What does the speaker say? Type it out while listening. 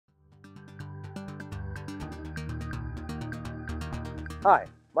Hi,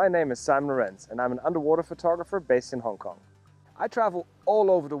 my name is Simon Lorenz and I'm an underwater photographer based in Hong Kong. I travel all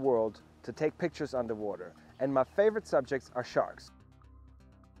over the world to take pictures underwater, and my favorite subjects are sharks.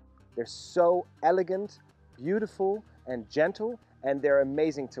 They're so elegant, beautiful and gentle, and they're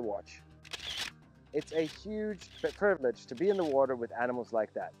amazing to watch. It's a huge privilege to be in the water with animals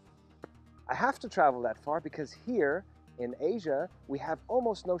like that. I have to travel that far because here in Asia we have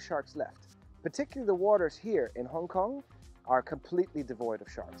almost no sharks left. Particularly the waters here in Hong Kong are completely devoid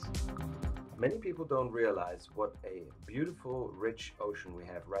of sharks. Many people don't realize what a beautiful, rich ocean we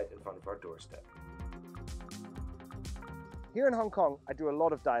have right in front of our doorstep. Here in Hong Kong, I do a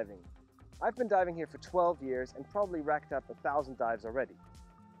lot of diving. I've been diving here for 12 years and probably racked up 1,000 dives already.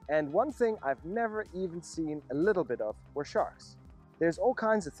 And one thing I've never even seen a little bit of were sharks. There's all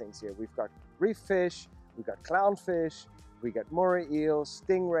kinds of things here. We've got reef fish, we've got clownfish, we got moray eels,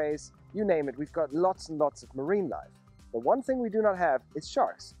 stingrays, you name it. We've got lots and lots of marine life. The one thing we do not have is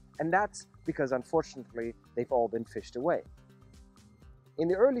sharks, and that's because unfortunately they've all been fished away. In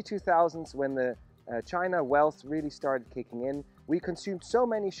the early 2000s, when the China wealth really started kicking in, we consumed so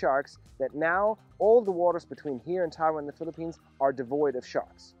many sharks that now all the waters between here and Taiwan and the Philippines are devoid of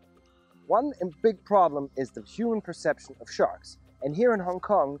sharks. One big problem is the human perception of sharks, and here in Hong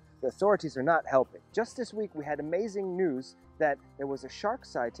Kong the authorities are not helping. Just this week we had amazing news that there was a shark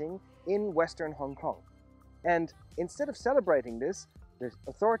sighting in Western Hong Kong. And instead of celebrating this, the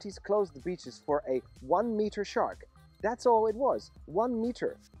authorities closed the beaches for a 1-meter shark. That's all it was, 1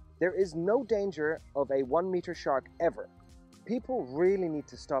 meter. There is no danger of a 1-meter shark ever. People really need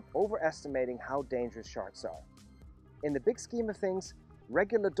to stop overestimating how dangerous sharks are. In the big scheme of things,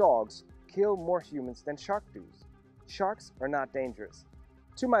 regular dogs kill more humans than sharks do. Sharks are not dangerous.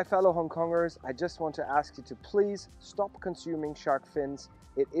 To my fellow Hong Kongers, I just want to ask you to please stop consuming shark fins.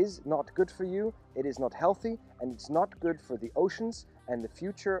 It is not good for you, it is not healthy, and it's not good for the oceans and the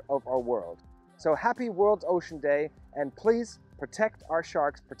future of our world. So happy World Ocean Day, and please protect our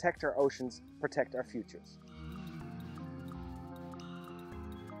sharks, protect our oceans, protect our futures.